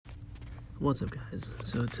What's up, guys?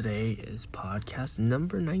 So today is podcast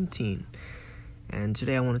number 19, and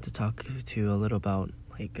today I wanted to talk to you a little about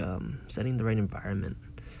setting the right environment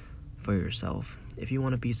for yourself. If you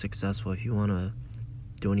want to be successful, if you want to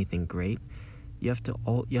do anything great, you have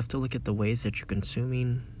to look at the ways that you're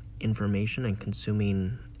consuming information and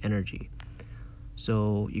consuming energy.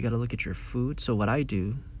 So you got to look at your food. So what I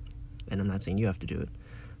do, and I'm not saying you have to do it,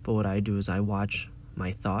 but what I do is I watch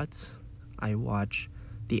my thoughts, I watch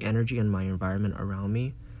the energy in my environment around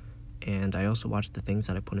me, and I also watch the things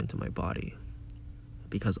that I put into my body,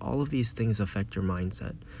 because all of these things affect your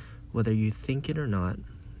mindset. Whether you think it or not,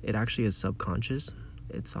 it actually is subconscious.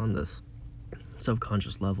 It's on this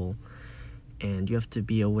subconscious level, and you have to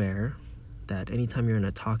be aware that anytime you're in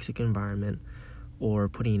a toxic environment or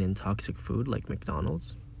putting in toxic food like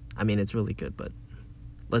McDonald's, I mean, it's really good, but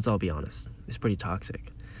let's all be honest, it's pretty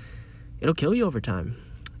toxic. It'll kill you over time.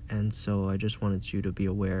 And so I just wanted you to be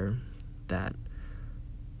aware that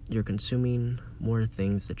you're consuming more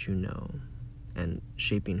things that you know and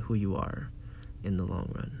shaping who you are in the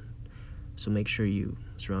long run. So make sure you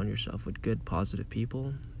surround yourself with good, positive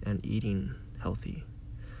people and eating healthy.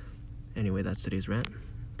 Anyway, that's today's rant.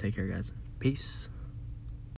 Take care, guys. Peace.